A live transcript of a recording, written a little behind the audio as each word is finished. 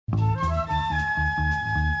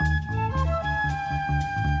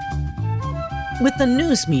With the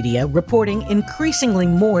news media reporting increasingly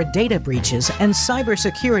more data breaches and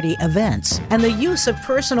cybersecurity events, and the use of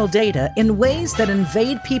personal data in ways that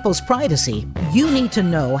invade people's privacy, you need to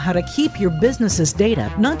know how to keep your business's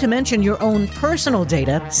data, not to mention your own personal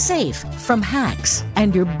data, safe from hacks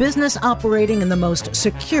and your business operating in the most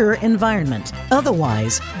secure environment.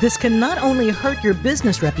 Otherwise, this can not only hurt your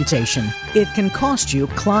business reputation, it can cost you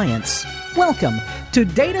clients. Welcome to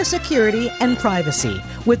Data Security and Privacy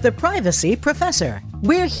with the Privacy Professor.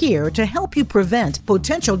 We're here to help you prevent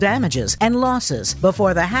potential damages and losses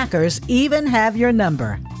before the hackers even have your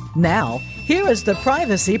number. Now, here is the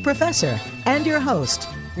Privacy Professor and your host,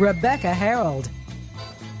 Rebecca Harold.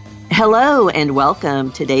 Hello and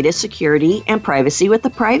welcome to Data Security and Privacy with the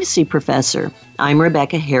Privacy Professor. I'm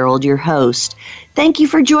Rebecca Harold, your host. Thank you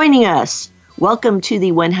for joining us. Welcome to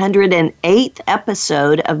the 108th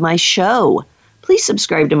episode of my show. Please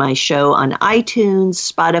subscribe to my show on iTunes,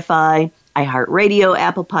 Spotify, iHeartRadio,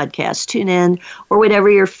 Apple Podcasts, TuneIn, or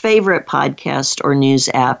whatever your favorite podcast or news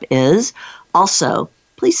app is. Also,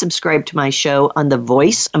 please subscribe to my show on the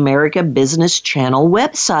Voice America Business Channel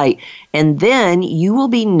website, and then you will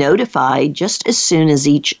be notified just as soon as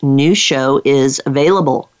each new show is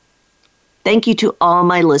available. Thank you to all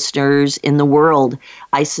my listeners in the world.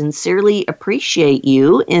 I sincerely appreciate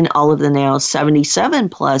you in all of the now 77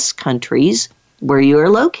 plus countries where you are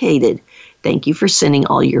located. Thank you for sending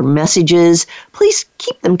all your messages. Please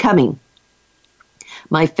keep them coming.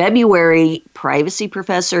 My February Privacy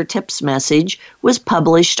Professor Tips message was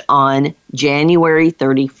published on January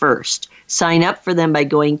 31st. Sign up for them by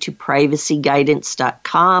going to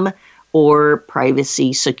privacyguidance.com or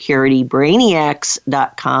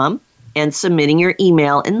privacysecuritybrainiacs.com. and submitting your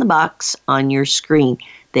email in the box on your screen.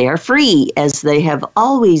 They are free, as they have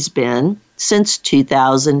always been since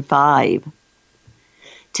 2005.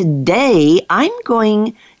 Today, I'm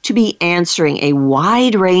going to be answering a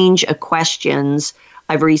wide range of questions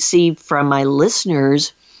I've received from my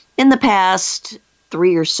listeners in the past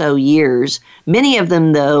 3 or so years. Many of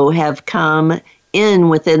them, though, have come in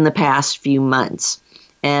within the past few months.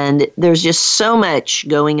 And there's just so much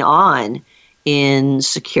going on in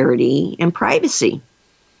security and privacy.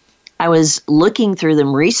 I was looking through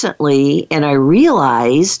them recently and I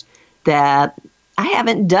realized that I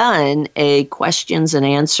haven't done a questions and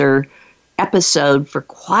answer episode for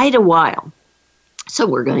quite a while. So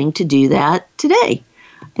we're going to do that today.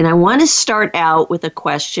 And I want to start out with a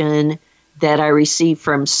question that I received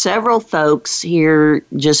from several folks here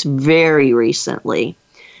just very recently.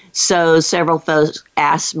 So several folks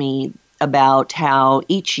asked me about how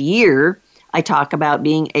each year I talk about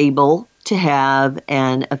being able to have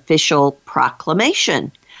an official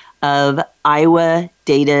proclamation of Iowa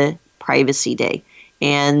Data Privacy Day.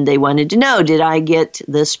 And they wanted to know, did I get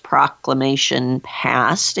this proclamation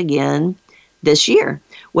passed again this year?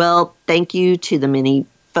 Well, thank you to the many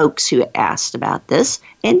folks who asked about this.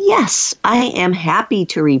 And yes, I am happy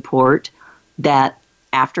to report that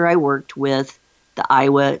after I worked with the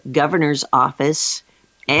Iowa Governor's Office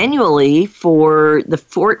annually for the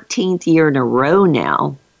 14th year in a row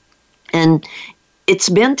now. And it's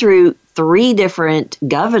been through 3 different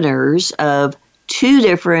governors of 2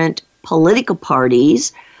 different political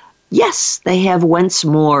parties. Yes, they have once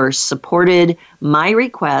more supported my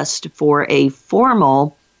request for a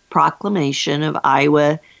formal proclamation of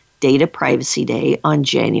Iowa Data Privacy Day on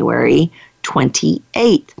January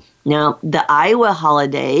 28th. Now, the Iowa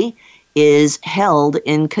holiday is held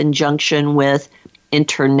in conjunction with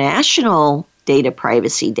International Data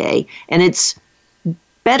Privacy Day, and it's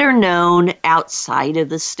better known outside of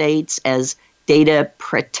the states as Data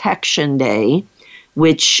Protection Day,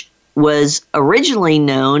 which was originally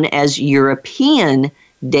known as European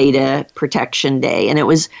Data Protection Day, and it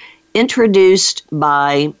was introduced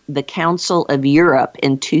by the Council of Europe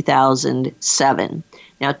in 2007.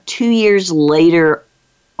 Now, 2 years later,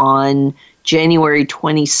 on January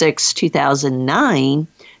 26, 2009,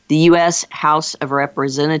 the U.S. House of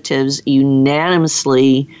Representatives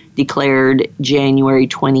unanimously declared January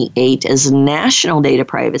 28 as National Data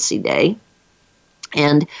Privacy Day.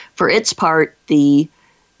 And for its part, the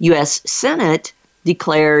U.S. Senate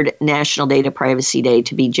declared National Data Privacy Day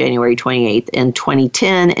to be January 28th in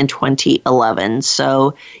 2010 and 2011.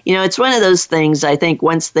 So, it's one of those things, I think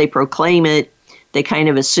once they proclaim it, they kind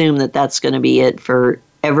of assume that that's going to be it for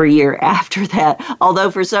every year after that,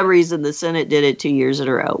 although for some reason the Senate did it 2 years in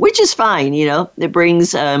a row, which is fine, it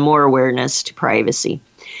brings more awareness to privacy.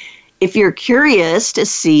 If you're curious to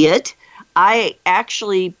see it, I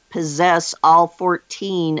actually possess all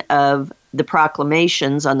 14 of the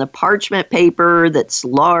proclamations on the parchment paper that's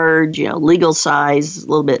large, legal size, a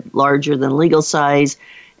little bit larger than legal size,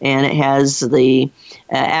 and it has the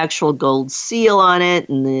actual gold seal on it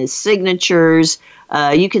and the signatures.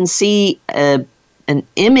 You can see an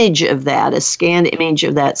image of that, a scanned image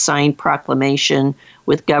of that signed proclamation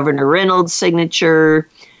with Governor Reynolds' signature,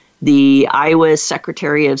 the Iowa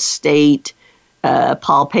Secretary of State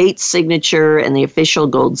Paul Pate's signature, and the official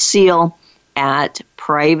gold seal at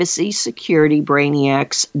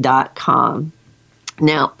privacysecuritybrainiacs.com.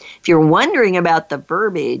 Now, if you're wondering about the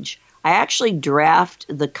verbiage, I actually draft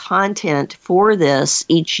the content for this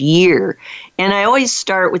each year. And I always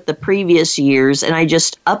start with the previous years, and I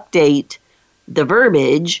just update the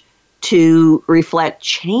verbiage to reflect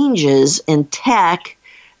changes in tech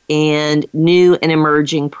and new and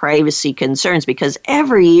emerging privacy concerns, because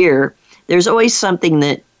every year there's always something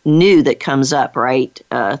that new that comes up, right,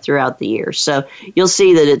 throughout the year. So you'll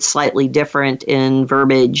see that it's slightly different in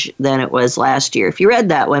verbiage than it was last year. If you read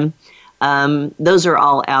that one, those are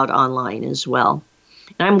all out online as well.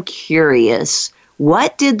 And I'm curious,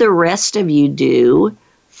 what did the rest of you do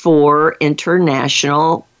for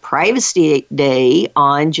International Privacy Day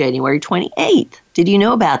on January 28th? Did you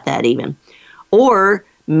know about that even? Or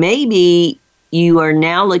maybe you are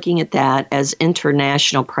now looking at that as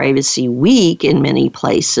International Privacy Week in many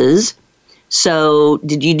places. So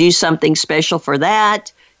did you do something special for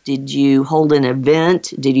that? Did you hold an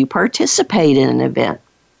event? Did you participate in an event?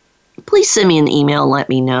 Please send me an email and let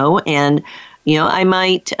me know. And, I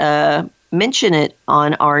might mention it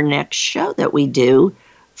on our next show that we do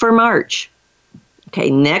for March. Okay,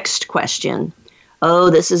 next question. Oh,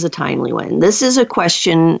 this is a timely one. This is a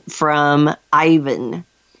question from Ivan.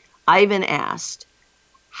 Ivan asked,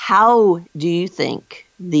 how do you think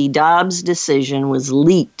the Dobbs decision was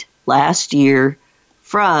leaked last year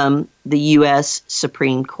from the U.S.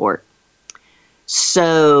 Supreme Court?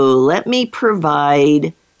 So let me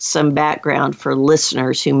provide some background for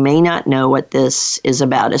listeners who may not know what this is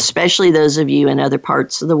about, especially those of you in other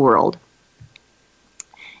parts of the world.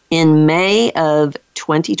 In May of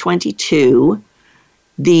 2022,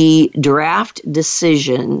 the draft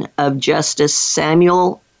decision of Justice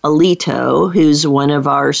Samuel Alito, who's one of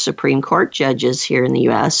our Supreme Court judges here in the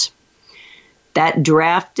U.S., that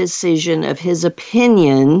draft decision of his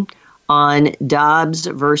opinion on Dobbs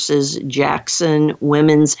versus Jackson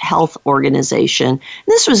Women's Health Organization.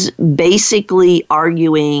 This was basically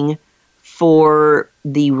arguing for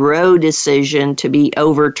the Roe decision to be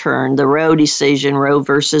overturned, the Roe decision, Roe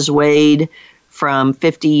versus Wade, from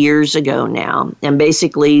 50 years ago now. And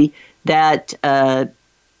basically that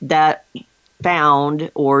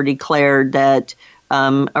found or declared that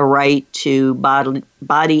a right to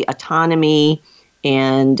body autonomy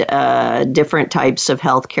and different types of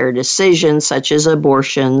healthcare decisions, such as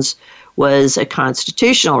abortions, was a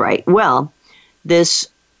constitutional right. Well, this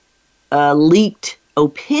leaked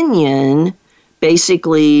opinion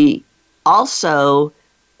basically also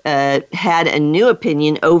had a new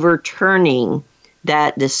opinion overturning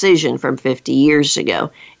that decision from 50 years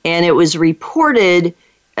ago. And it was reported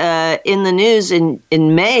in the news in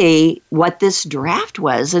May what this draft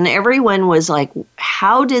was. And everyone was like,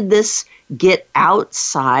 how did this get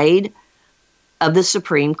outside of the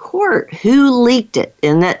Supreme Court? Who leaked it?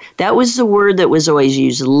 And that was the word that was always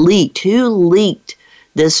used, leaked. Who leaked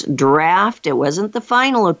this draft? It wasn't the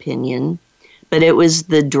final opinion, but it was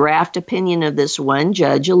the draft opinion of this one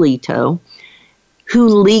judge, Alito, who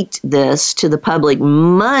leaked this to the public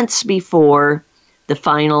months before the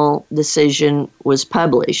final decision was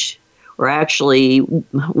published, or actually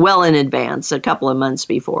well in advance, a couple of months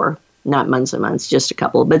before. Not months and months, just a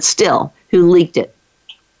couple, but still, who leaked it.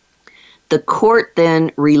 The court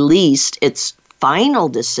then released its final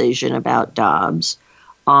decision about Dobbs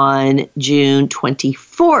on June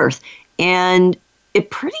 24th, and it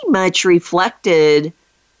pretty much reflected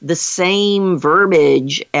the same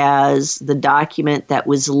verbiage as the document that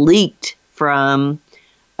was leaked from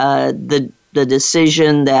the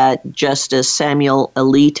decision that Justice Samuel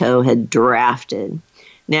Alito had drafted.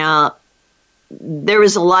 Now, there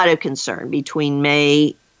was a lot of concern between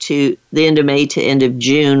May to the end of May to end of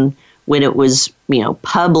June when it was,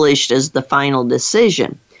 published as the final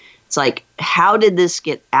decision. It's like, how did this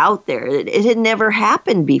get out there? It had never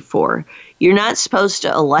happened before. You're not supposed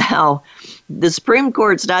to allow, the Supreme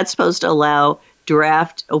Court's not supposed to allow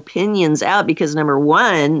draft opinions out because, number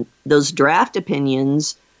one, those draft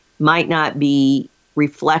opinions might not be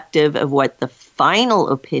reflective of what the final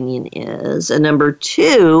opinion is. And number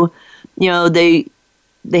two,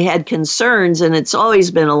 they had concerns, and it's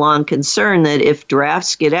always been a long concern that if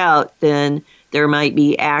drafts get out, then there might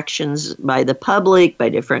be actions by the public, by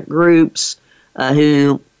different groups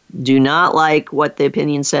who do not like what the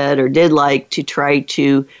opinion said or did like to try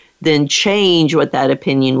to then change what that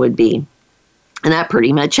opinion would be. And that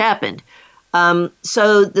pretty much happened.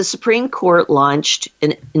 So the Supreme Court launched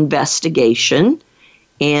an investigation,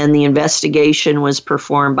 and the investigation was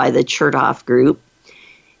performed by the Chertoff Group.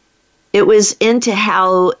 It was into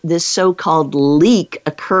how this so-called leak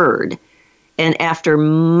occurred. And after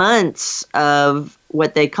months of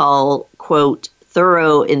what they call, quote,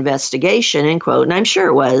 thorough investigation, end quote, and I'm sure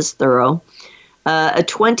it was thorough, a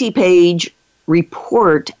 20-page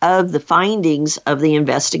report of the findings of the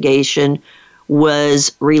investigation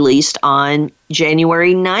was released on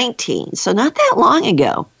January 19th, so not that long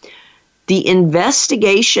ago. The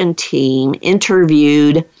investigation team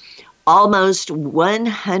interviewed almost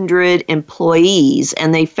 100 employees,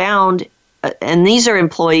 and they found, and these are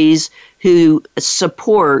employees who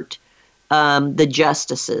support the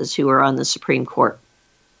justices who are on the Supreme Court.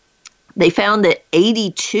 They found that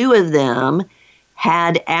 82 of them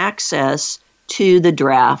had access to the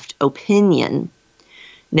draft opinion.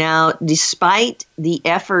 Now, despite the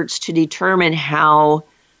efforts to determine how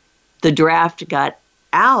the draft got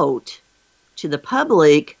out to the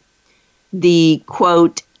public, the,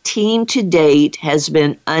 quote, team to date has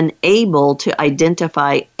been unable to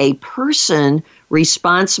identify a person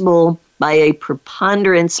responsible by a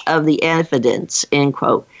preponderance of the evidence, end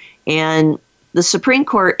quote. And the Supreme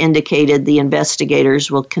Court indicated the investigators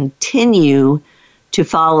will continue to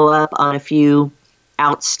follow up on a few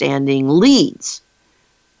outstanding leads.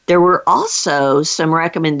 There were also some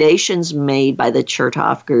recommendations made by the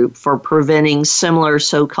Chertoff Group for preventing similar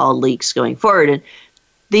so-called leaks going forward. And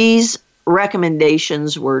these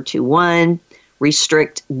recommendations were to, one,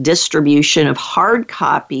 restrict distribution of hard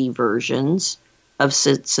copy versions of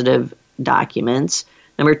sensitive documents.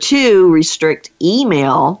 Number two, restrict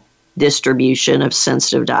email distribution of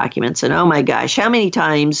sensitive documents. And oh my gosh, how many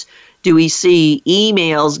times do we see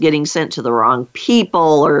emails getting sent to the wrong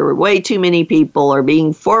people, or way too many people, or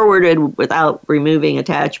being forwarded without removing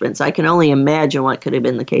attachments? I can only imagine what could have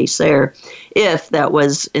been the case there, if that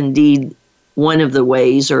was indeed one of the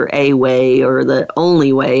ways, or a way, or the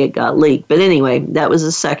only way it got leaked. But anyway, that was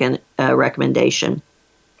the second recommendation.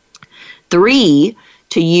 3,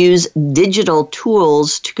 to use digital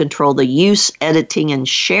tools to control the use, editing, and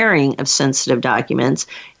sharing of sensitive documents.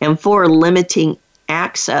 And 4, limiting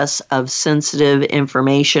access of sensitive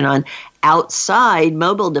information on outside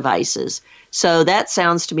mobile devices. So that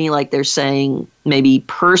sounds to me like they're saying maybe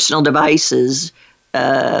personal devices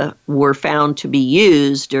were found to be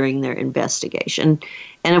used during their investigation.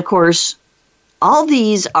 And of course, all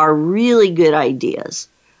these are really good ideas,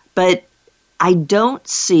 but I don't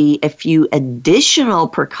see a few additional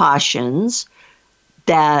precautions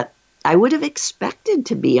that I would have expected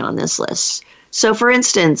to be on this list. So for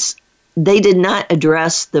instance, they did not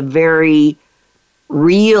address the very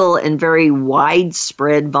real and very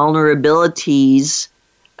widespread vulnerabilities,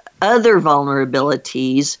 other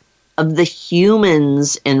vulnerabilities of the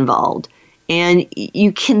humans involved. And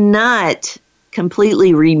you cannot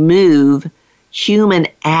completely remove human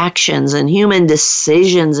actions and human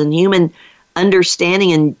decisions and human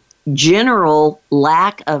understanding and general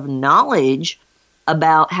lack of knowledge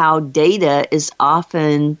about how data is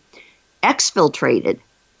often exfiltrated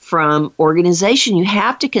from organization. You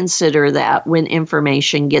have to consider that when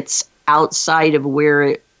information gets outside of where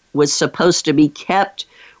it was supposed to be kept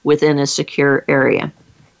within a secure area.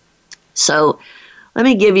 So let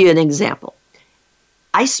me give you an example.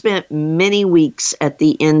 I spent many weeks at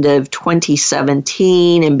the end of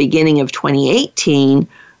 2017 and beginning of 2018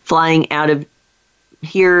 flying out of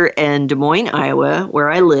here in Des Moines, Iowa,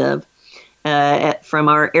 where I live, from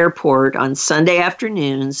our airport on Sunday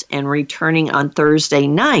afternoons and returning on Thursday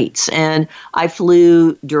nights. And I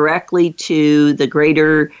flew directly to the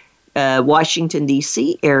greater Washington,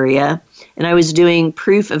 D.C. area, and I was doing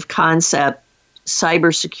proof of concept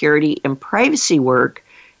cybersecurity and privacy work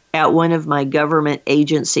at one of my government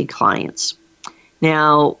agency clients.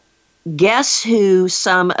 Now, guess who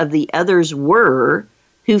some of the others were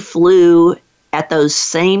who flew at those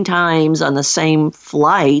same times on the same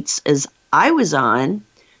flights as I was on,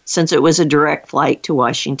 since it was a direct flight to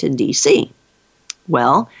Washington, D.C.?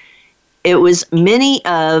 Well, it was many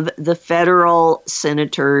of the federal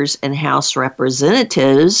senators and House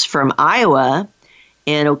representatives from Iowa,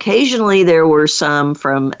 and occasionally there were some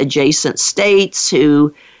from adjacent states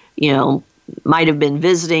who, might have been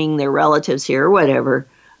visiting their relatives here or whatever,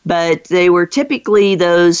 but they were typically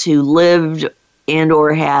those who lived and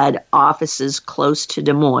or had offices close to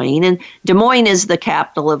Des Moines. And Des Moines is the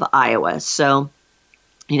capital of Iowa. So,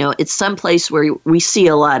 it's someplace where we see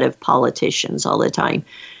a lot of politicians all the time.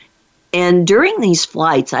 And during these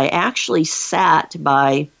flights, I actually sat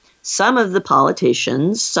by some of the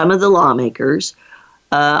politicians, some of the lawmakers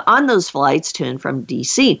on those flights to and from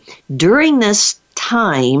D.C. During this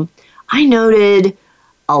time, I noted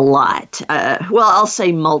a lot. I'll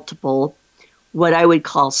say multiple, what I would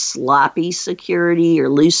call sloppy security or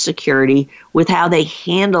loose security with how they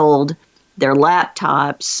handled their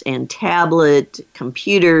laptops and tablet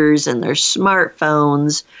computers and their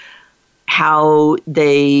smartphones, how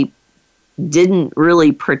they didn't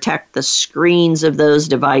really protect the screens of those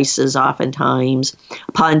devices oftentimes.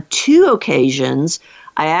 Upon 2 occasions,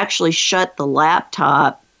 I actually shut the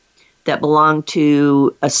laptop that belonged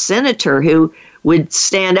to a senator who would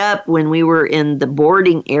stand up when we were in the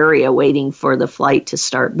boarding area waiting for the flight to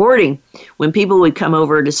start boarding. When people would come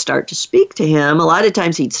over to start to speak to him, a lot of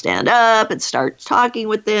times he'd stand up and start talking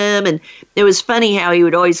with them. And it was funny how he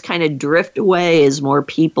would always kind of drift away as more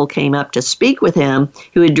people came up to speak with him.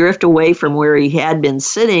 He would drift away from where he had been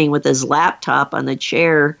sitting with his laptop on the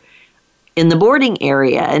chair in the boarding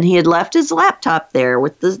area. And he had left his laptop there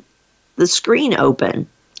with the screen open.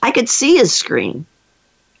 I could see his screen.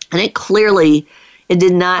 And it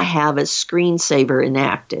did not have a screensaver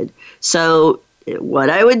enacted. So what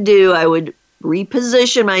I would do, I would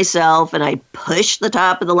reposition myself and I'd push the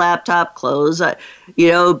top of the laptop close.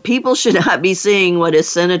 People should not be seeing what a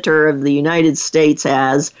senator of the United States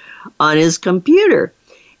has on his computer.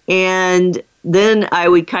 And then I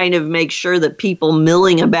would kind of make sure that people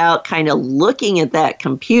milling about, kind of looking at that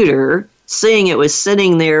computer, seeing it was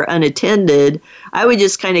sitting there unattended, I would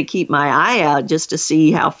just kind of keep my eye out just to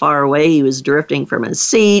see how far away he was drifting from his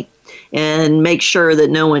seat and make sure that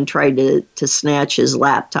no one tried to snatch his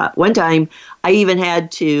laptop. One time, I even had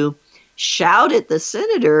to shout at the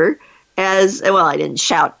senator I didn't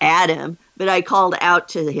shout at him, but I called out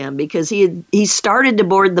to him because he started to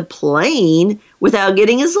board the plane without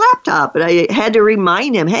getting his laptop. And I had to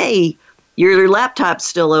remind him, hey, your laptop's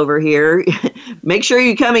still over here. Make sure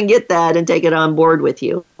you come and get that and take it on board with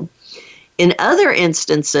you. In other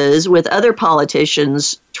instances, with other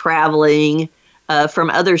politicians traveling from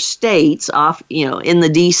other states off, in the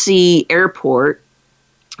D.C. airport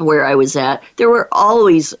where I was at, there were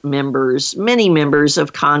always many members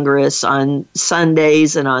of Congress on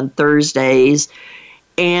Sundays and on Thursdays.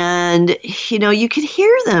 And, you could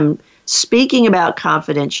hear them speaking about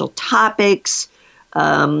confidential topics,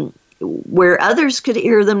 where others could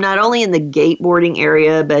hear them not only in the gate boarding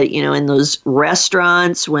area, but, in those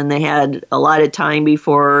restaurants when they had a lot of time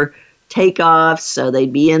before takeoff. So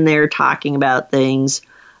they'd be in there talking about things.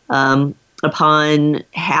 Upon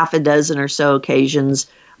half a dozen or so occasions,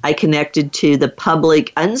 I connected to the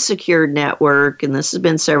public unsecured network, and this has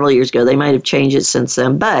been several years ago. They might have changed it since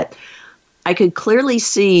then, but I could clearly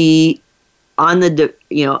see on the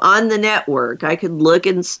network, I could look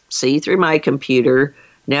and see through my computer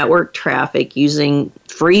network traffic using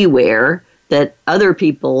freeware that other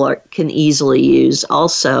people can easily use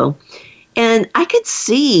also. And I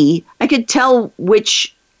could tell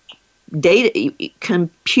which data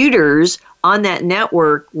computers on that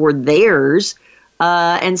network were theirs,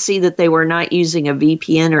 and see that they were not using a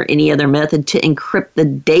VPN or any other method to encrypt the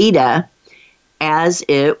data as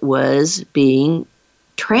it was being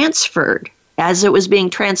transferred, as it was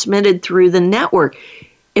being transmitted through the network.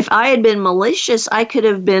 If I had been malicious, I could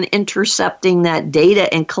have been intercepting that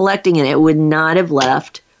data and collecting it. It would not have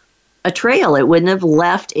left a trail. It wouldn't have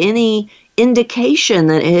left any indication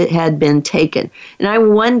that it had been taken. And I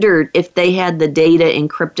wondered if they had the data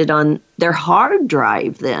encrypted on their hard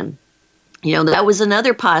drive then. That was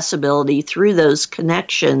another possibility through those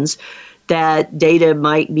connections that data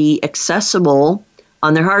might be accessible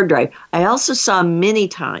on their hard drive. I also saw many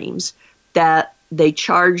times that they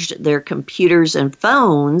charged their computers and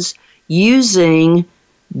phones using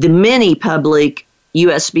the many public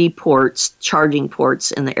USB ports, charging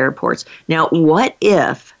ports in the airports. Now, what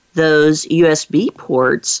if those USB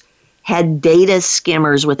ports had data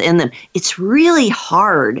skimmers within them? It's really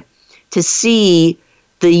hard to see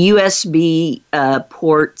the USB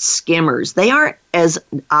port skimmers. They aren't as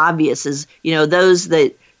obvious as, those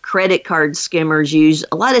that credit card skimmers use.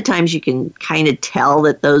 A lot of times you can kind of tell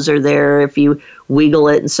that those are there if you wiggle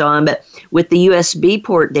it and so on. But with the USB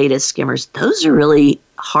port data skimmers, those are really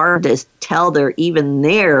hard to tell they're even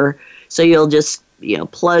there. So you'll just,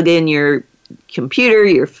 plug in your computer,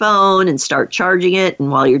 your phone, and start charging it.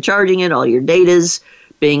 And while you're charging it, all your data's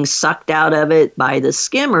being sucked out of it by the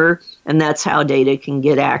skimmer. And that's how data can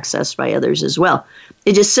get accessed by others as well.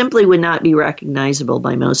 It just simply would not be recognizable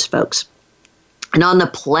by most folks. And on the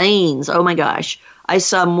planes, oh my gosh, I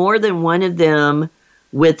saw more than one of them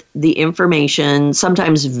with the information,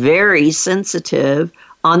 sometimes very sensitive,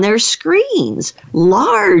 on their screens.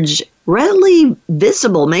 Large readily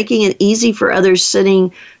visible, making it easy for others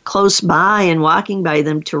sitting close by and walking by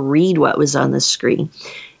them to read what was on the screen.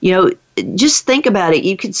 You know, just think about it.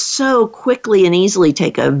 You could so quickly and easily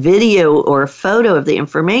take a video or a photo of the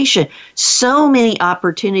information. So many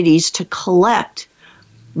opportunities to collect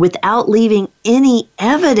without leaving any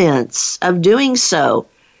evidence of doing so.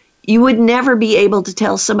 You would never be able to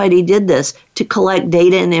tell somebody did this, to collect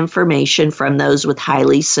data and information from those with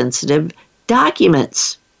highly sensitive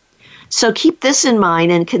documents. So keep this in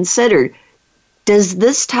mind and consider, does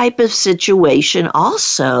this type of situation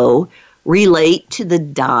also relate to the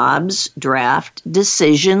Dobbs draft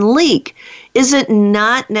decision leak? Is it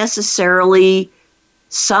not necessarily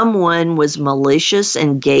someone was malicious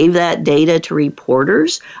and gave that data to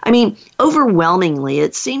reporters? I mean, overwhelmingly,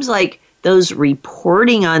 it seems like those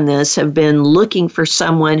reporting on this have been looking for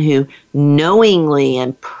someone who knowingly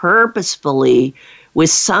and purposefully, with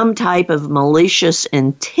some type of malicious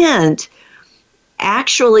intent,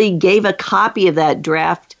 actually gave a copy of that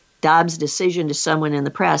draft Dobbs decision to someone in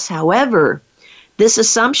the press. However, this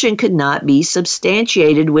assumption could not be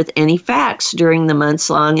substantiated with any facts during the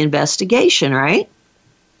months-long investigation, right?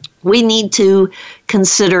 We need to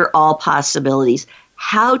consider all possibilities.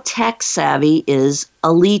 How tech-savvy is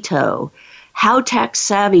Alito? How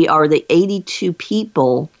tech-savvy are the 82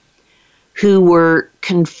 people who were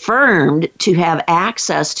confirmed to have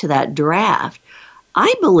access to that draft?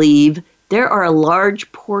 I believe there are a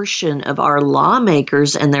large portion of our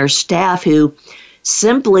lawmakers and their staff who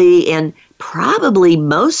simply and probably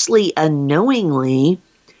mostly unknowingly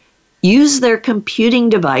use their computing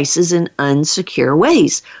devices in unsecure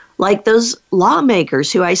ways, like those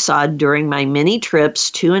lawmakers who I saw during my many trips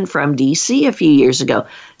to and from D.C. a few years ago.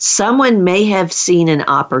 Someone may have seen an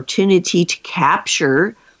opportunity to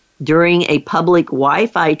capture, during a public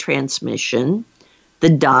Wi-Fi transmission,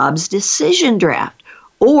 the Dobbs decision draft,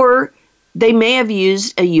 or they may have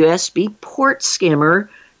used a USB port skimmer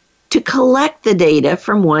to collect the data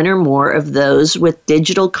from one or more of those with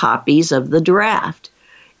digital copies of the draft.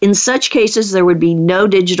 In such cases, there would be no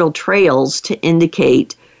digital trails to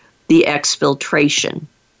indicate the exfiltration.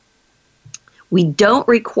 We don't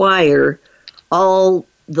require all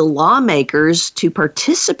the lawmakers to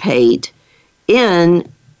participate in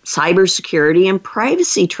cybersecurity and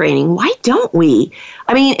privacy training. Why don't we?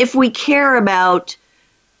 I mean, if we care about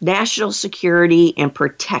national security and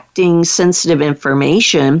protecting sensitive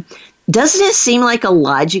information, doesn't it seem like a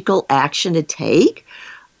logical action to take?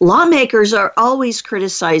 Lawmakers are always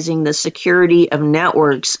criticizing the security of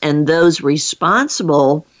networks and those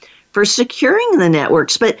responsible for securing the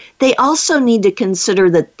networks, but they also need to consider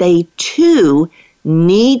that they too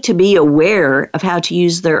need to be aware of how to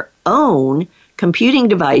use their own computing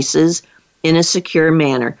devices in a secure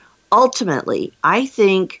manner. Ultimately, I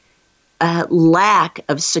think a lack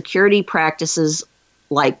of security practices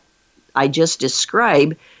like I just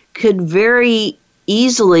described could very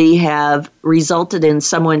easily have resulted in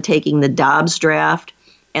someone taking the Dobbs draft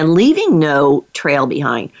and leaving no trail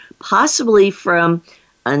behind, possibly from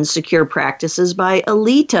unsecure practices by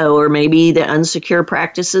Alito, or maybe the unsecure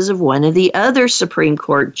practices of one of the other Supreme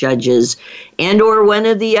Court judges and or one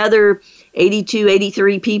of the other 82,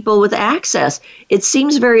 83 people with access. It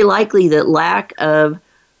seems very likely that lack of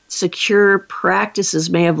secure practices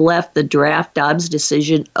may have left the draft Dobbs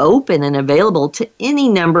decision open and available to any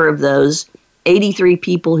number of those 83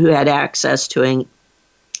 people who had access to it,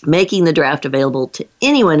 making the draft available to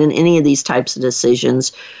anyone in any of these types of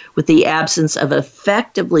decisions with the absence of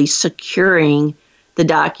effectively securing the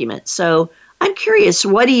document. So I'm curious,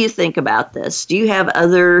 what do you think about this? Do you have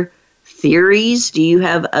other theories? Do you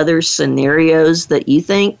have other scenarios that you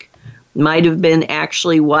think might have been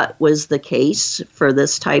actually what was the case for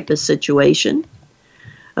this type of situation?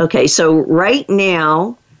 Okay, so right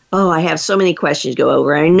now, I have so many questions to go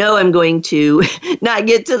over. I know I'm going to not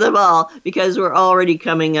get to them all because we're already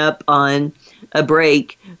coming up on a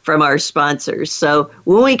break from our sponsors. So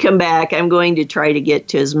when we come back, I'm going to try to get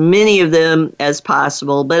to as many of them as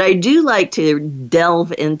possible. But I do like to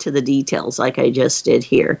delve into the details like I just did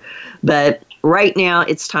here. But right now,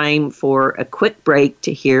 it's time for a quick break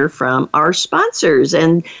to hear from our sponsors.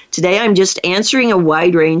 And today, I'm just answering a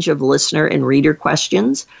wide range of listener and reader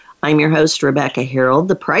questions. I'm your host, Rebecca Harold,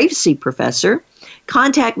 the privacy professor.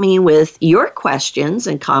 Contact me with your questions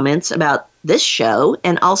and comments about this show,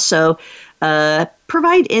 and also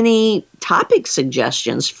provide any topic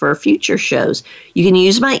suggestions for future shows. You can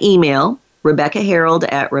use my email,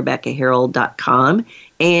 RebeccaHarold@RebeccaHarold.com,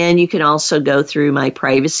 and you can also go through my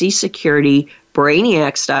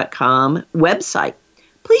PrivacySecurityBrainiacs.com website.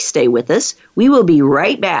 Please stay with us. We will be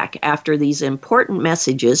right back after these important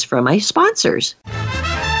messages from my sponsors.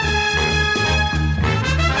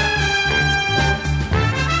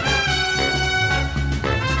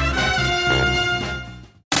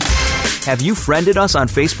 Have you friended us on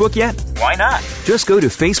Facebook yet? Why not? Just go to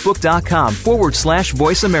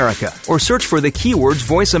facebook.com/Voice America or search for the keywords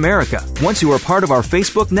Voice America. Once you are part of our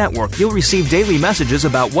Facebook network, you'll receive daily messages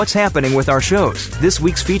about what's happening with our shows, this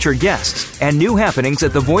week's featured guests, and new happenings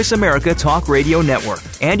at the Voice America Talk Radio Network.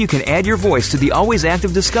 And you can add your voice to the always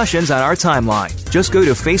active discussions on our timeline. Just go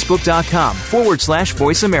to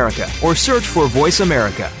facebook.com/Voice America or search for Voice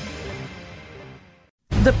America.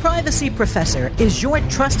 The Privacy Professor is your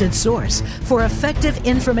trusted source for effective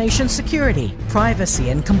information security,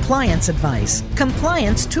 privacy and compliance advice,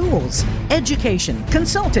 compliance tools, education,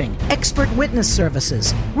 consulting, expert witness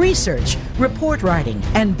services, research, report writing,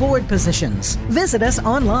 and board positions. Visit us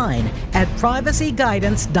online at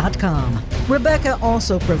privacyguidance.com. Rebecca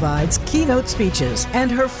also provides keynote speeches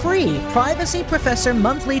and her free Privacy Professor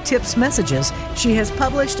monthly tips messages she has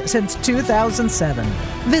published since 2007.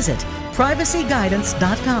 Visit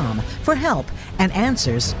privacyguidance.com for help and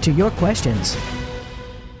answers to your questions.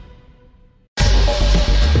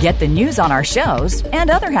 Get the news on our shows and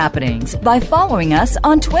other happenings by following us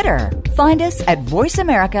on Twitter. Find us at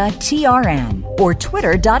VoiceAmericaTRN or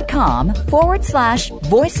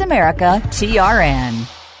twitter.com/VoiceAmericaTRN.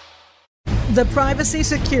 The Privacy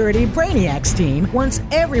Security Brainiacs team wants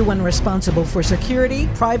everyone responsible for security,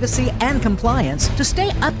 privacy, and compliance to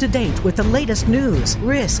stay up to date with the latest news,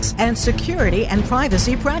 risks, and security and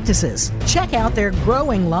privacy practices. Check out their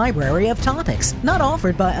growing library of topics not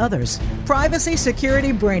offered by others. Privacy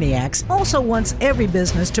Security Brainiacs also wants every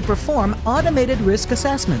business to perform automated risk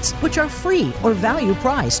assessments, which are free or value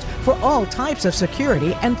priced for all types of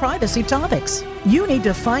security and privacy topics. You need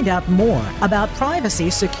to find out more about Privacy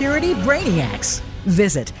Security Brainiacs.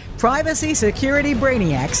 Visit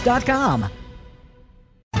PrivacySecurityBrainiacs.com.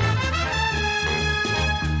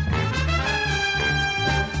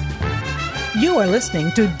 You are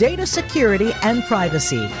listening to Data Security and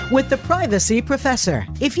Privacy with the Privacy Professor.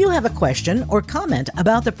 If you have a question or comment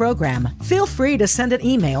about the program, feel free to send an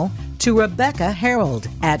email to Rebecca Harold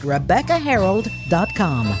at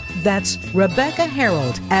RebeccaHarold.com. That's Rebecca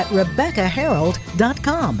Harold at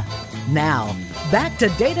RebeccaHarold.com. Now, back to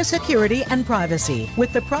Data Security and Privacy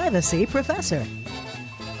with the Privacy Professor.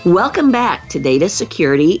 Welcome back to Data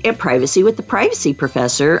Security and Privacy with the Privacy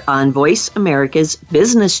Professor on Voice America's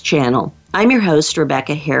Business Channel. I'm your host,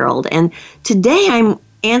 Rebecca Harold, and today I'm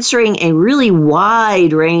answering a really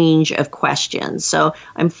wide range of questions. So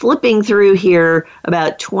I'm flipping through here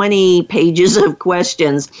about 20 pages of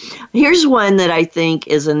questions. Here's one that I think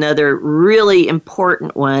is another really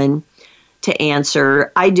important one to answer.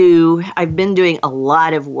 I've been doing a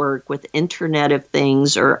lot of work with Internet of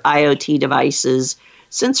Things or IoT devices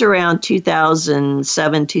since around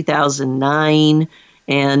 2007, 2009.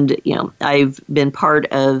 And, I've been part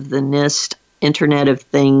of the NIST Internet of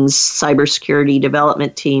Things cybersecurity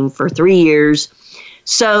development team for 3 years.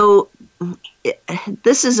 So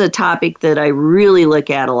this is a topic that I really look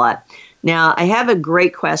at a lot. Now, I have a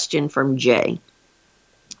great question from Jay.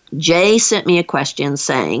 Jay sent me a question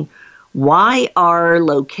saying, why are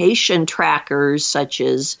location trackers such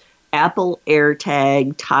as Apple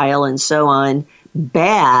AirTag, Tile, and so on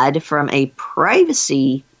bad from a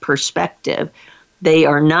privacy perspective? They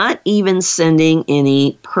are not even sending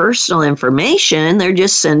any personal information. They're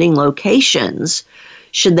just sending locations.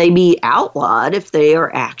 Should they be outlawed if they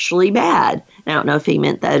are actually bad? I don't know if he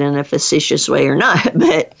meant that in a facetious way or not,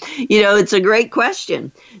 but, it's a great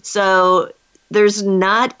question. So there's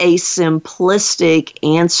not a simplistic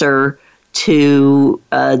answer to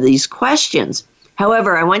these questions.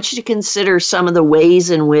 However, I want you to consider some of the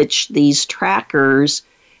ways in which these trackers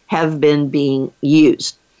have been being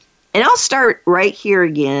used. And I'll start right here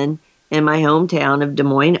again in my hometown of Des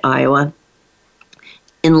Moines, Iowa.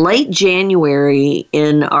 In late January,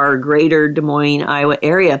 in our greater Des Moines, Iowa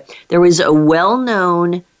area, there was a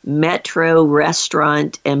well-known metro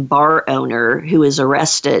restaurant and bar owner who was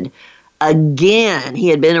arrested. Again, he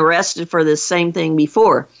had been arrested for the same thing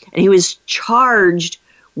before, and he was charged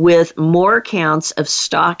with more counts of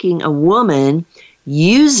stalking a woman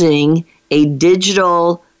using a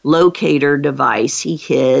digital locator device he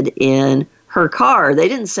hid in her car. They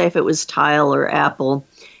didn't say if it was Tile or Apple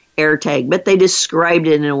AirTag, but they described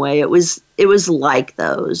it in a way. It was like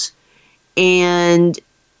those. And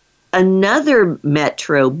another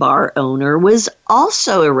metro bar owner was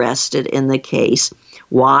also arrested in the case.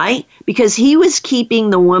 Why? Because he was keeping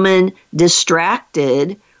the woman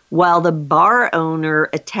distracted while the bar owner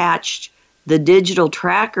attached the digital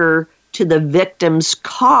tracker to the victim's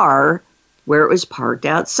car where it was parked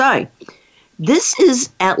outside. This is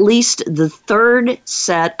at least the third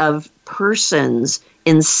set of persons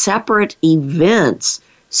in separate events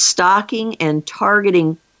stalking and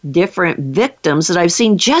targeting different victims that I've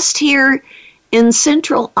seen just here in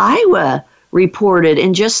central Iowa reported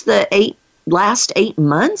in just the last 8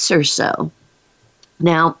 months or so.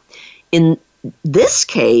 Now, in this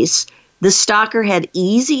case, the stalker had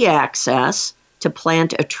easy access to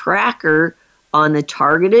plant a tracker on the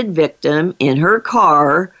targeted victim in her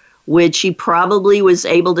car, which he probably was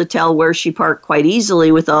able to tell where she parked quite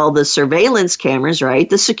easily with all the surveillance cameras, right?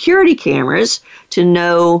 The security cameras to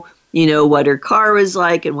know, what her car was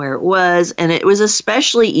like and where it was. And it was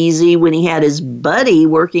especially easy when he had his buddy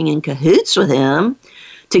working in cahoots with him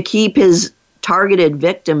to keep his targeted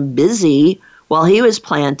victim busy while he was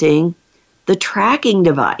planting the tracking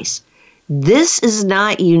device. This is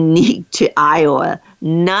not unique to Iowa,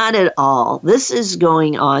 not at all. This is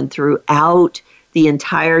going on throughout the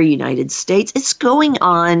entire United States. It's going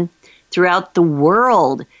on throughout the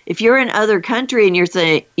world. If you're in other country and you're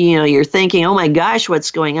thinking, oh my gosh,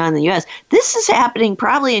 what's going on in the U.S., this is happening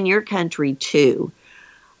probably in your country too.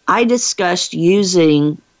 I discussed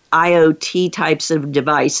using IoT types of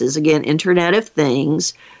devices, again, Internet of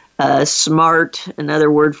Things, smart,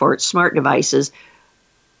 another word for it, smart devices.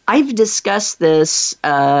 I've discussed this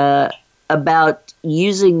about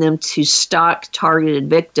using them to stalk targeted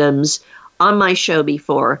victims on my show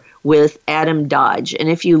before with Adam Dodge. And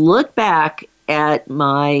if you look back at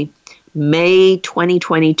my May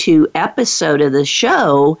 2022 episode of the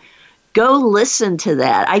show, go listen to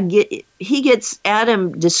that.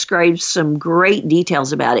 Adam describes some great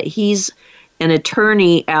details about it. He's an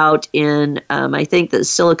attorney out in, I think, the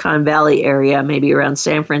Silicon Valley area, maybe around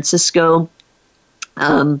San Francisco.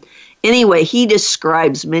 Anyway, he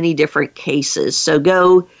describes many different cases. So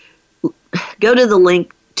go to the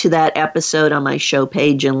link to that episode on my show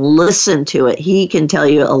page and listen to it. He can tell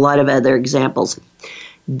you a lot of other examples.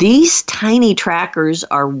 These tiny trackers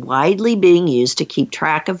are widely being used to keep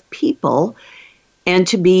track of people and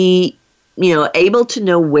to be, able to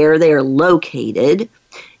know where they are located.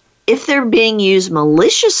 If they're being used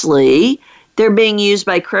maliciously, they're being used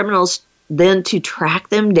by criminals then to track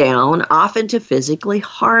them down, often to physically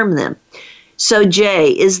harm them. So,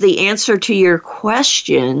 Jay, is the answer to your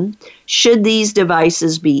question, should these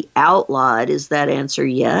devices be outlawed? Is that answer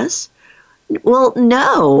yes? Well,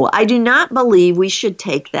 no, I do not believe we should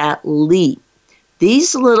take that leap.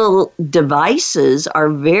 These little devices are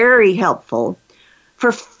very helpful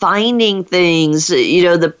for finding things.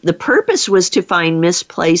 The purpose was to find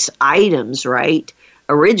misplaced items, right?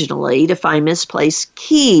 Originally, to find misplaced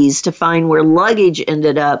keys, to find where luggage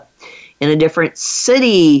ended up in a different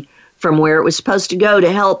city from where it was supposed to go,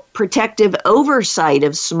 to help protective oversight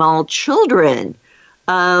of small children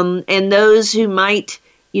and those who might,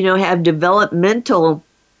 have developmental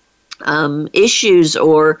issues,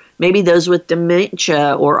 or maybe those with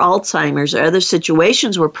dementia or Alzheimer's or other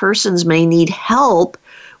situations where persons may need help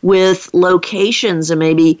with locations and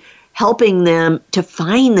maybe helping them to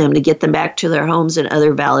find them, to get them back to their homes, and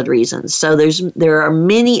other valid reasons. So there are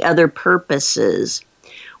many other purposes.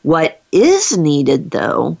 What is needed,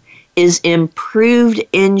 though, is improved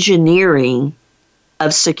engineering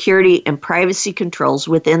of security and privacy controls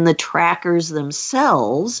within the trackers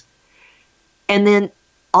themselves, and then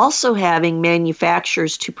also having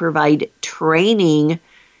manufacturers to provide training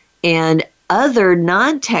and other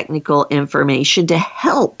non-technical information to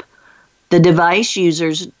help the device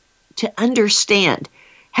users to understand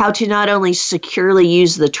how to not only securely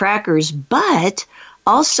use the trackers, but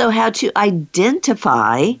also how to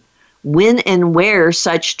identify when and where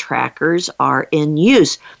such trackers are in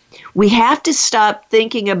use. We have to stop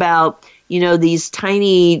thinking about, these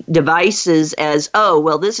tiny devices as, oh,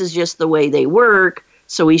 well, this is just the way they work,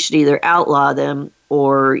 so we should either outlaw them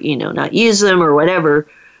or, not use them or whatever.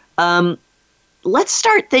 Let's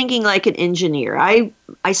start thinking like an engineer.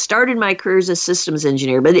 I started my career as a systems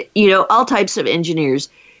engineer, but, all types of engineers,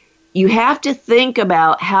 you have to think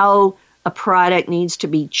about how a product needs to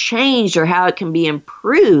be changed or how it can be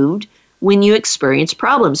improved when you experience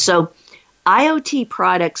problems. So IoT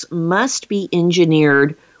products must be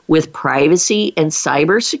engineered with privacy and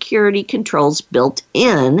cybersecurity controls built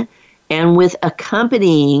in, and with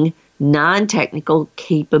accompanying non-technical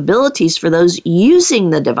capabilities for those using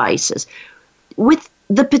the devices, with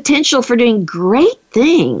the potential for doing great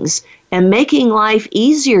things and making life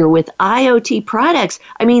easier with IoT products.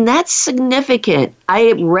 I mean, that's significant.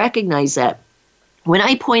 I recognize that. When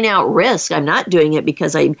I point out risk, I'm not doing it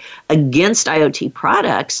because I'm against IoT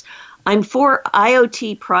products. I'm for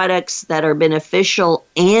IoT products that are beneficial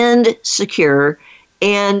and secure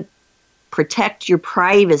and protect your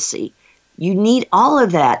privacy. You need all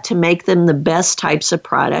of that to make them the best types of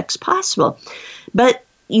products possible. But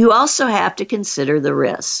you also have to consider the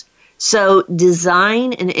risks. So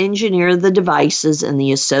design and engineer the devices and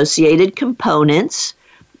the associated components.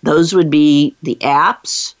 Those would be the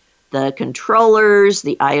apps, the controllers,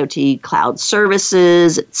 the IoT cloud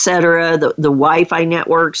services, etc., the Wi-Fi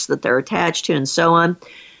networks that they're attached to, and so on.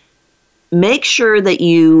 Make sure that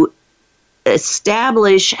you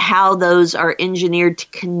establish how those are engineered to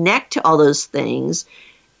connect to all those things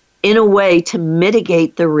in a way to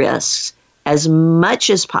mitigate the risks as much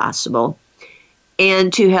as possible,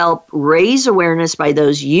 and to help raise awareness by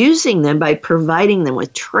those using them by providing them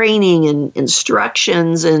with training and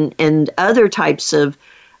instructions and other types of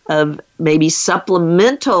maybe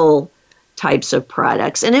supplemental types of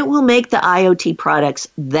products. And it will make the IoT products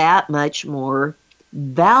that much more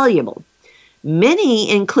valuable.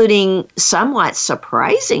 Many, including somewhat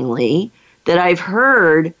surprisingly, that I've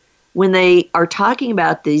heard when they are talking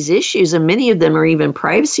about these issues, and many of them are even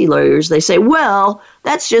privacy lawyers, they say, well,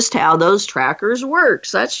 that's just how those trackers work.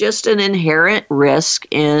 So that's just an inherent risk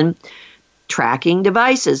in tracking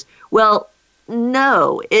devices. Well,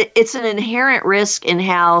 no, it's an inherent risk in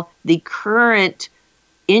how the current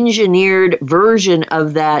engineered version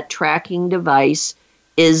of that tracking device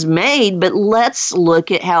is made, but let's look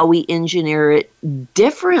at how we engineer it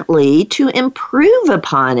differently to improve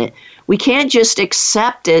upon it. We can't just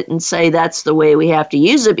accept it and say that's the way we have to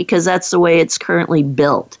use it because that's the way it's currently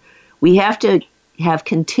built. We have to have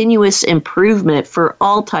continuous improvement for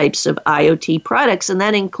all types of IoT products, and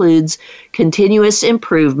that includes continuous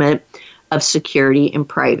improvement of security and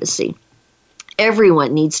privacy.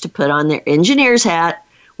 Everyone needs to put on their engineer's hat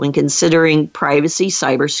when considering privacy,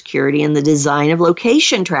 cybersecurity, and the design of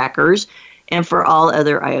location trackers, and for all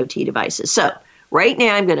other IoT devices. So right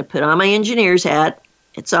now I'm going to put on my engineer's hat.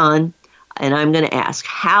 It's on. And I'm going to ask,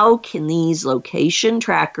 how can these location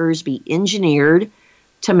trackers be engineered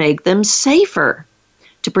to make them safer,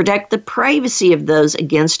 to protect the privacy of those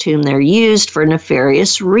against whom they're used for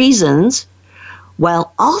nefarious reasons,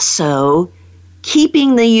 while also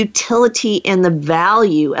keeping the utility and the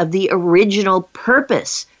value of the original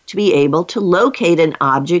purpose to be able to locate an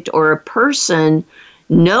object or a person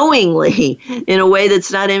knowingly in a way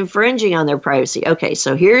that's not infringing on their privacy. Okay,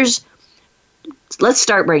 so let's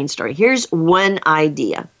start brainstorming. Here's one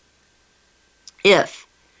idea. If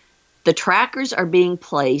the trackers are being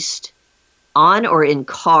placed on or in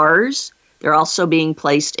cars, they're also being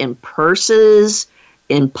placed in purses,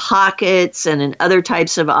 in pockets, and in other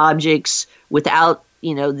types of objects without,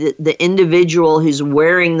 the individual who's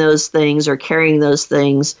wearing those things or carrying those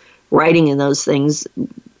things, writing in those things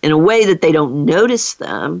in a way that they don't notice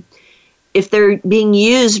them. If they're being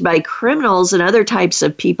used by criminals and other types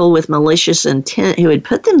of people with malicious intent who would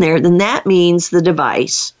put them there, then that means the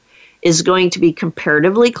device is going to be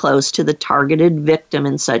comparatively close to the targeted victim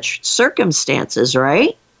in such circumstances,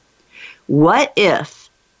 right? What if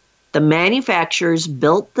the manufacturers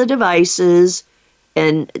built the devices,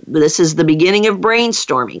 and this is the beginning of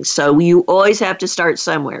brainstorming, so you always have to start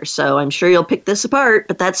somewhere. So I'm sure you'll pick this apart,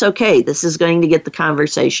 but that's okay. This is going to get the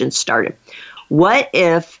conversation started. What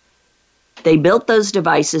if they built those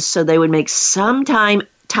devices so they would make some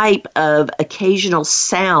type of occasional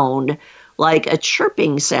sound, like a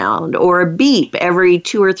chirping sound or a beep every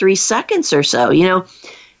 2 or 3 seconds or so?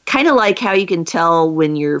 Kind of like how you can tell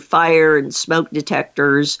when your fire and smoke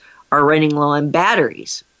detectors are running low on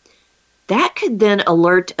batteries. That could then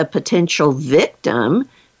alert a potential victim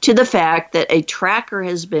to the fact that a tracker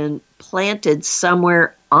has been planted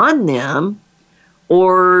somewhere on them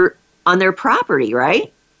or on their property,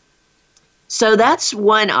 right? So that's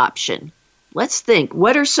one option. Let's think,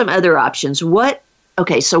 what are some other options?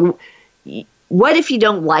 So what if you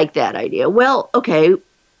don't like that idea? Well, okay,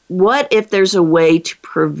 what if there's a way to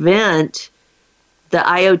prevent the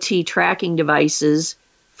IoT tracking devices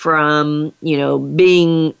from,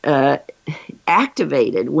 being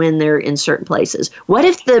activated when they're in certain places? What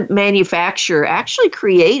if the manufacturer actually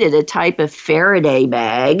created a type of Faraday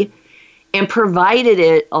bag and provided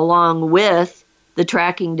it along with the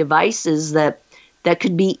tracking devices that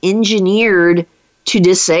could be engineered to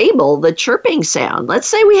disable the chirping sound? Let's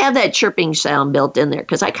say we have that chirping sound built in there,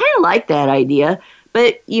 because I kind of like that idea,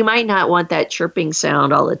 but you might not want that chirping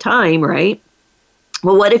sound all the time, right?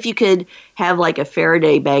 Well, what if you could have like a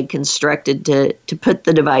Faraday bag constructed to put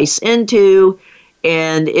the device into,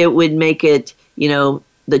 and it would make it,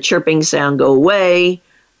 the chirping sound go away?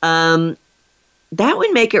 That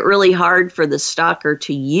would make it really hard for the stalker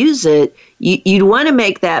to use it. You'd want to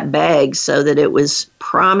make that bag so that it was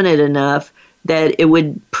prominent enough that it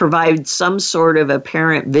would provide some sort of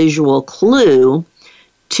apparent visual clue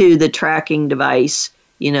to the tracking device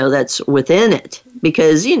that's within it.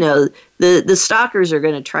 Because, the stalkers are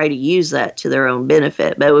going to try to use that to their own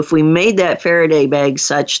benefit. But if we made that Faraday bag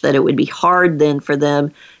such that it would be hard then for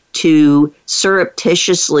them to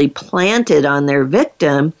surreptitiously plant it on their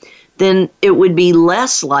victim, then it would be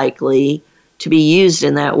less likely to be used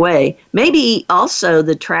in that way. Maybe also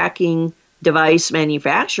the tracking device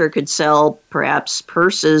manufacturer could sell perhaps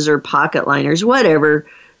purses or pocket liners, whatever,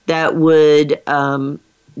 that would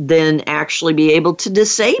then actually be able to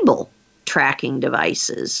disable tracking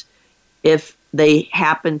devices if they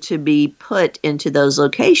happen to be put into those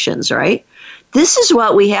locations, right? This is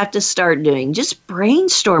what we have to start doing, just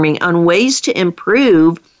brainstorming on ways to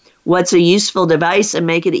improve what's a useful device and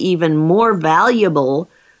make it even more valuable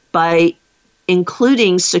by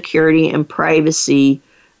including security and privacy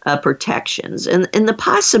protections. And the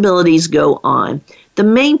possibilities go on. The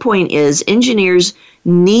main point is engineers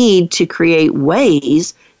need to create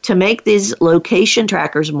ways to make these location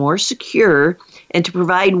trackers more secure and to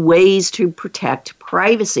provide ways to protect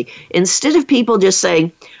privacy. Instead of people just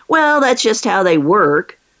saying, well, that's just how they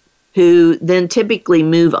work, who then typically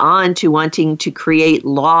move on to wanting to create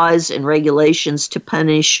laws and regulations to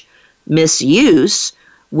punish misuse,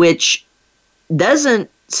 which doesn't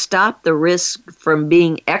stop the risk from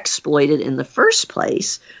being exploited in the first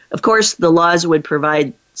place. Of course, the laws would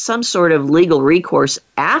provide some sort of legal recourse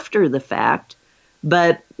after the fact,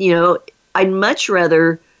 but, I'd much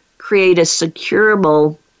rather create a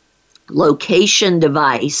securable location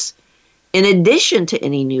device in addition to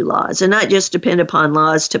any new laws, and not just depend upon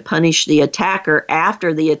laws to punish the attacker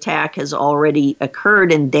after the attack has already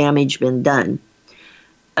occurred and damage been done.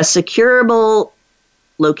 A securable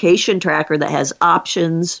location tracker that has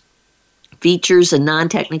options, features, and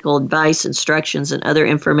non-technical advice, instructions, and other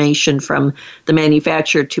information from the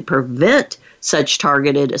manufacturer to prevent such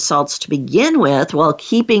targeted assaults to begin with, while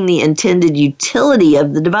keeping the intended utility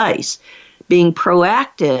of the device, being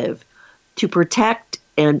proactive to protect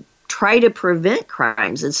and try to prevent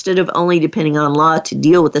crimes instead of only depending on law to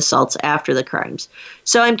deal with assaults after the crimes.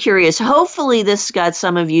 So I'm curious, hopefully this got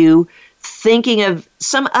some of you thinking of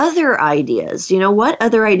some other ideas. What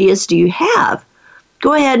other ideas do you have?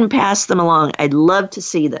 Go ahead and pass them along. I'd love to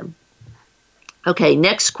see them. Okay,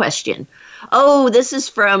 next question. Oh, this is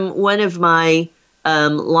from one of my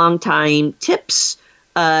longtime tips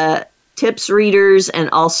readers, and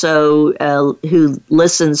also who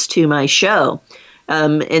listens to my show.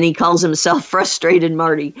 And he calls himself Frustrated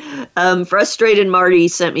Marty. Frustrated Marty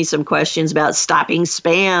sent me some questions about stopping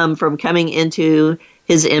spam from coming into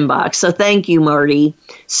his inbox. So thank you, Marty.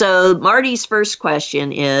 So Marty's first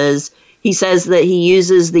question is, he says that he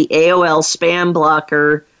uses the AOL spam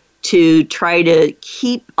blocker to try to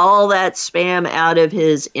keep all that spam out of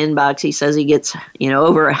his inbox. He says he gets,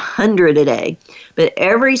 over 100 a day. But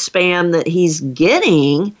every spam that he's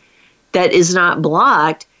getting that is not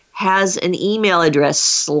blocked has an email address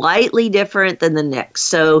slightly different than the next.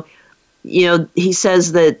 So, he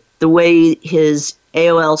says that the way his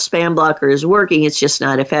AOL spam blocker is working, it's just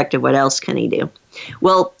not effective. What else can he do?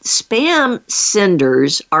 Well, spam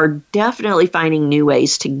senders are definitely finding new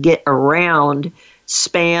ways to get around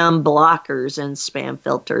spam blockers and spam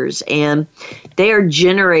filters, and they are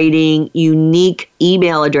generating unique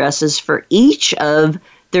email addresses for each of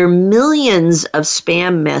their millions of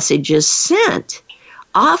spam messages sent,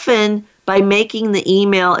 often by making the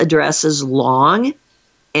email addresses long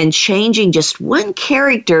and changing just one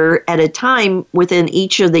character at a time within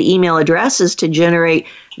each of the email addresses to generate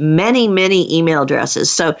many, many email addresses.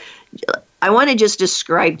 So I want to just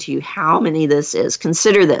describe to you how many this is.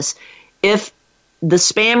 Consider this. If the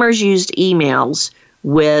spammers used emails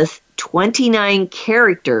with 29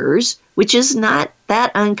 characters, which is not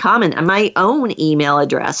that uncommon. My own email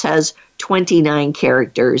address has 29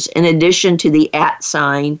 characters in addition to the @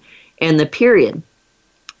 sign and the period.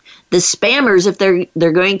 The spammers, if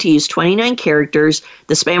they're going to use 29 characters,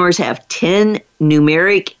 the spammers have 10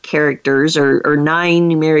 numeric characters or 9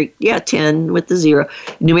 numeric, 10 with the 0,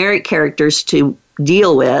 numeric characters to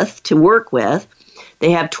deal with, to work with.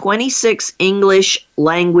 They have 26 English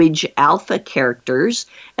language alpha characters,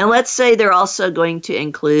 and let's say they're also going to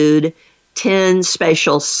include 10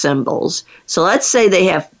 special symbols. So let's say they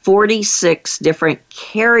have 46 different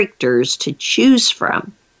characters to choose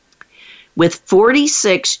from. With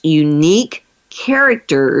 46 unique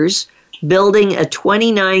characters building a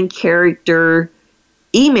 29 character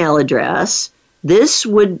email address, this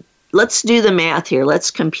would, let's do the math here. Let's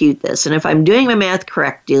compute this. And if I'm doing my math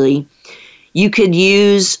correctly, you could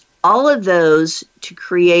use all of those to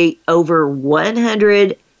create over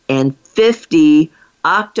 150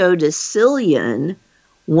 octodecillion,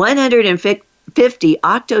 150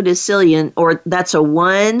 octodecillion, or that's a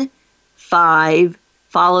 1, 5,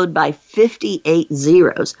 followed by 58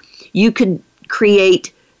 zeros. You could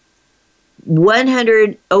create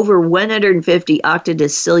over 150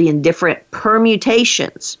 octodecillion different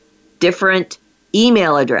permutations, different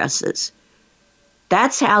email addresses.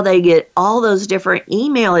 That's how they get all those different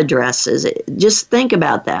email addresses. Just think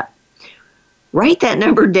about that. Write that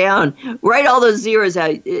number down. Write all those zeros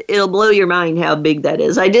out. It'll blow your mind how big that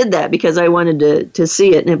is. I did that because I wanted to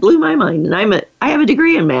see it, and it blew my mind. And I have a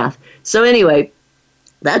degree in math. So anyway,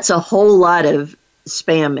 that's a whole lot of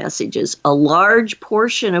spam messages, a large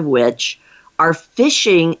portion of which are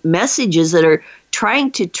phishing messages that are trying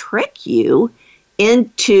to trick you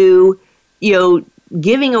into,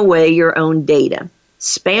 giving away your own data.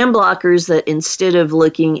 Spam blockers that, instead of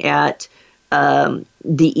looking at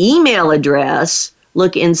the email address,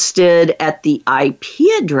 look instead at the IP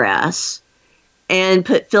address and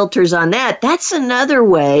put filters on that. That's another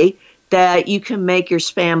way that you can make your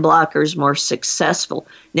spam blockers more successful.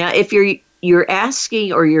 Now, if you're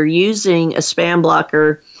asking or you're using a spam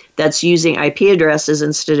blocker that's using IP addresses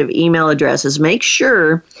instead of email addresses, make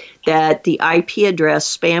sure that the IP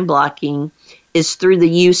address spam blocking is through the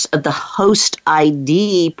use of the host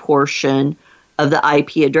ID portion of the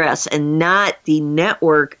IP address and not the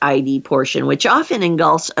network ID portion, which often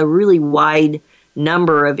engulfs a really wide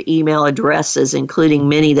number of email addresses, including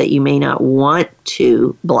many that you may not want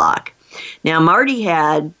to block. Now, Marty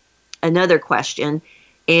had another question,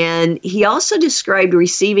 and he also described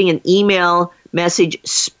receiving an email message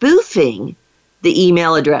spoofing the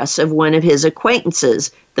email address of one of his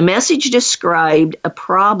acquaintances. The message described a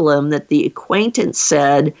problem that the acquaintance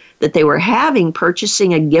said that they were having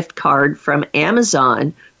purchasing a gift card from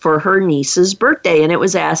Amazon for her niece's birthday, and it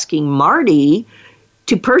was asking Marty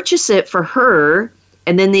to purchase it for her,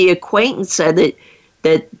 and then the acquaintance said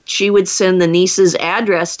that she would send the niece's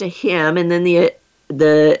address to him, and then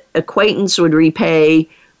the acquaintance would repay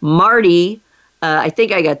Marty. I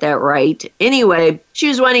think I got that right. Anyway, she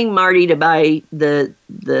was wanting Marty to buy the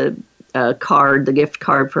gift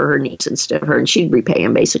card for her niece instead of her, and she'd repay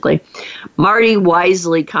him, basically. Marty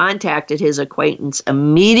wisely contacted his acquaintance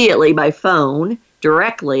immediately by phone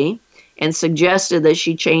directly and suggested that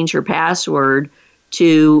she change her password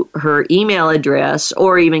to her email address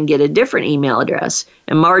or even get a different email address.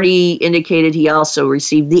 And Marty indicated he also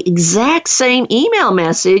received the exact same email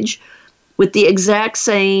message with the exact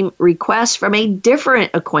same request from a different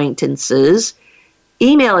acquaintance's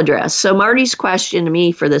email address. So Marty's question to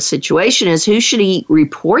me for this situation is, who should he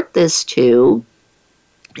report this to?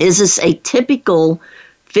 Is this a typical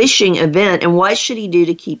phishing event? And what should he do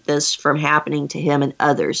to keep this from happening to him and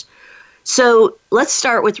others? So let's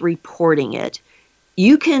start with reporting it.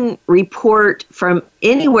 You can report from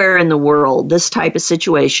anywhere in the world this type of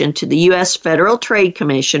situation to the U.S. Federal Trade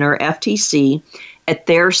Commission, or FTC, at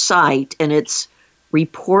their site, and it's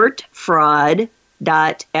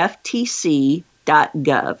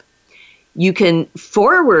reportfraud.ftc.gov. You can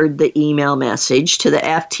forward the email message to the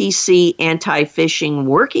FTC Anti-Phishing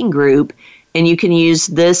Working Group, and you can use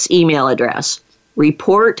this email address,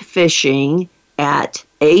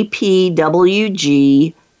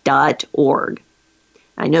 reportphishing@apwg.org.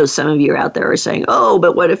 I know some of you out there are saying, oh,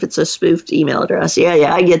 but what if it's a spoofed email address?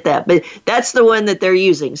 Yeah, I get that. But that's the one that they're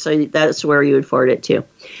using, so that's where you would forward it to.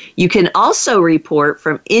 You can also report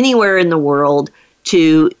from anywhere in the world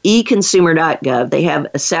to econsumer.gov. They have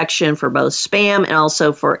a section for both spam and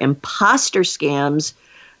also for imposter scams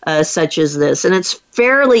such as this. And it's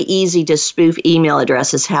fairly easy to spoof email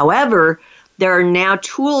addresses. However, there are now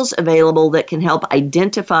tools available that can help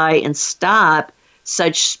identify and stop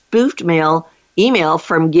such spoofed email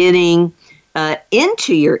from getting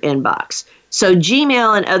into your inbox. So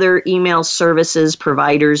Gmail and other email services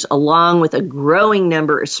providers, along with a growing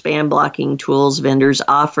number of spam blocking tools vendors,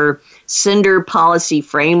 offer Sender Policy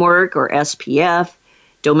Framework, or SPF,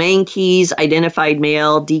 Domain Keys Identified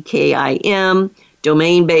Mail, DKIM,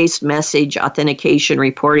 Domain-Based Message Authentication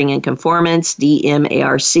Reporting and Conformance,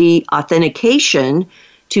 DMARC, authentication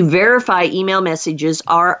to verify email messages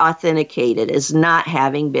are authenticated as not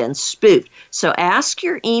having been spoofed. So ask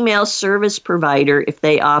your email service provider if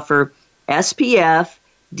they offer SPF,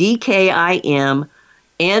 DKIM,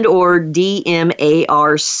 and or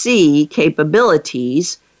DMARC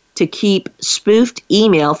capabilities to keep spoofed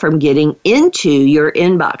email from getting into your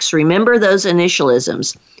inbox. Remember those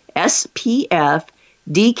initialisms, SPF,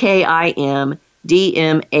 DKIM,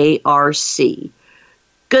 DMARC.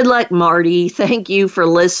 Good luck, Marty. Thank you for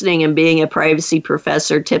listening and being a Privacy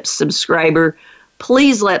Professor Tips subscriber.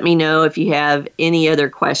 Please let me know if you have any other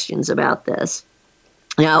questions about this.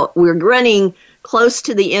 Now, we're running close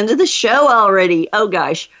to the end of the show already. Oh,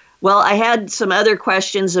 gosh. Well, I had some other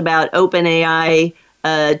questions about OpenAI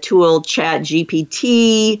tool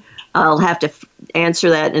ChatGPT. I'll have to answer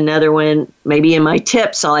that in another one. Maybe in my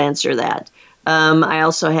tips, I'll answer that. I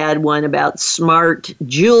also had one about smart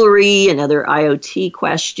jewelry, another IoT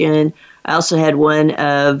question. I also had one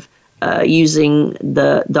of using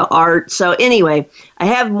the art. So anyway, I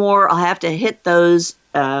have more. I'll have to hit those,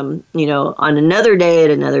 on another day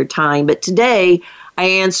at another time. But today I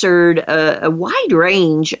answered a wide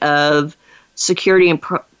range of security and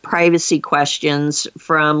privacy questions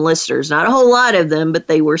from listeners. Not a whole lot of them, but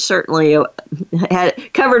they were certainly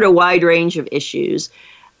had covered a wide range of issues.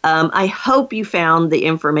 I hope you found the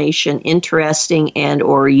information interesting and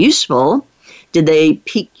or useful. Did they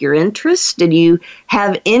pique your interest? Did you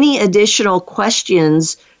have any additional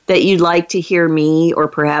questions that you'd like to hear me or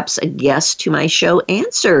perhaps a guest to my show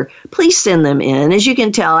answer? Please send them in. As you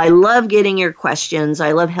can tell, I love getting your questions.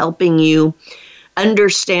 I love helping you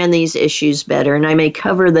understand these issues better, and I may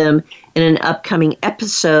cover them in an upcoming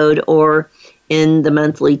episode or in the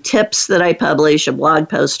monthly tips that I publish, a blog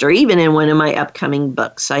post, or even in one of my upcoming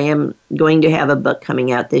books. I am going to have a book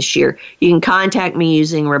coming out this year. You can contact me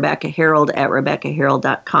using Rebecca Harold at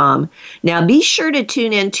RebeccaHarold.com. Now, be sure to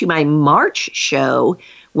tune in to my March show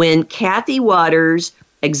when Kathy Waters,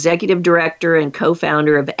 Executive Director and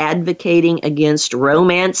co-founder of Advocating Against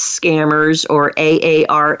Romance Scammers, or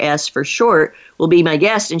AARS for short, will be my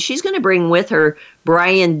guest. And she's going to bring with her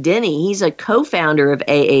Brian Denny. He's a co-founder of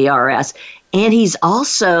AARS. And he's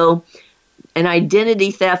also an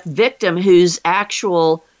identity theft victim whose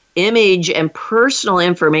actual image and personal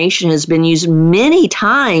information has been used many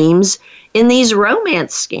times in these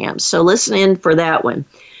romance scams. So listen in for that one.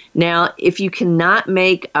 Now, if you cannot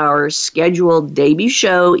make our scheduled debut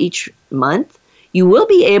show each month, you will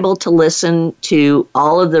be able to listen to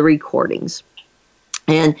all of the recordings.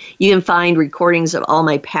 And you can find recordings of all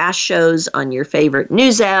my past shows on your favorite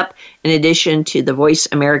news app, in addition to the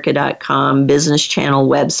voiceamerica.com business channel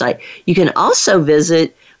website. You can also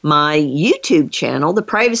visit my YouTube channel, The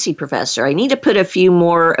Privacy Professor. I need to put a few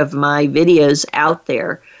more of my videos out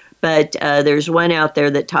there, but there's one out there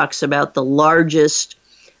that talks about the largest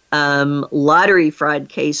lottery fraud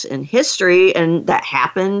case in history, and that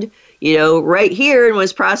happened right here and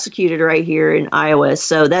was prosecuted right here in Iowa.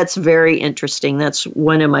 So that's very interesting. That's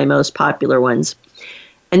one of my most popular ones.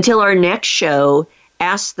 Until our next show,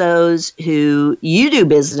 ask those who you do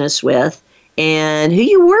business with and who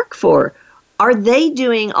you work for. Are they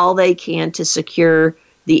doing all they can to secure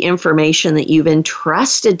the information that you've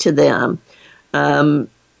entrusted to them?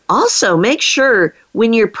 Also, make sure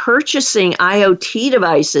when you're purchasing IoT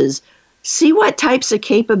devices, see what types of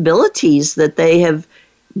capabilities that they have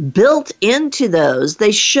built into those.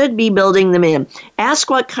 They should be building them in. Ask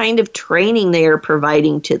what kind of training they are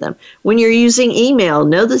providing to them. When you're using email,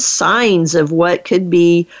 know the signs of what could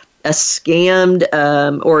be a scammed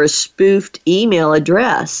or a spoofed email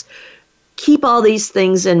address. Keep all these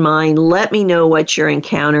things in mind. Let me know what you're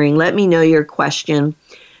encountering. Let me know your question.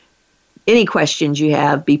 Any questions you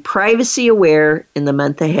have. Be privacy aware in the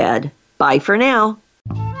month ahead. Bye for now.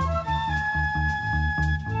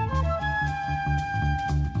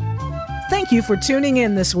 Thank you for tuning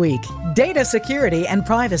in this week. Data security and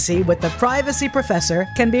privacy with the Privacy Professor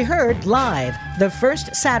can be heard live the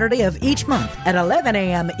first Saturday of each month at 11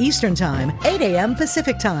 a.m. Eastern Time, 8 a.m.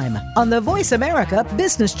 Pacific Time on the Voice America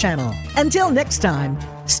Business Channel. Until next time,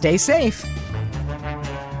 stay safe.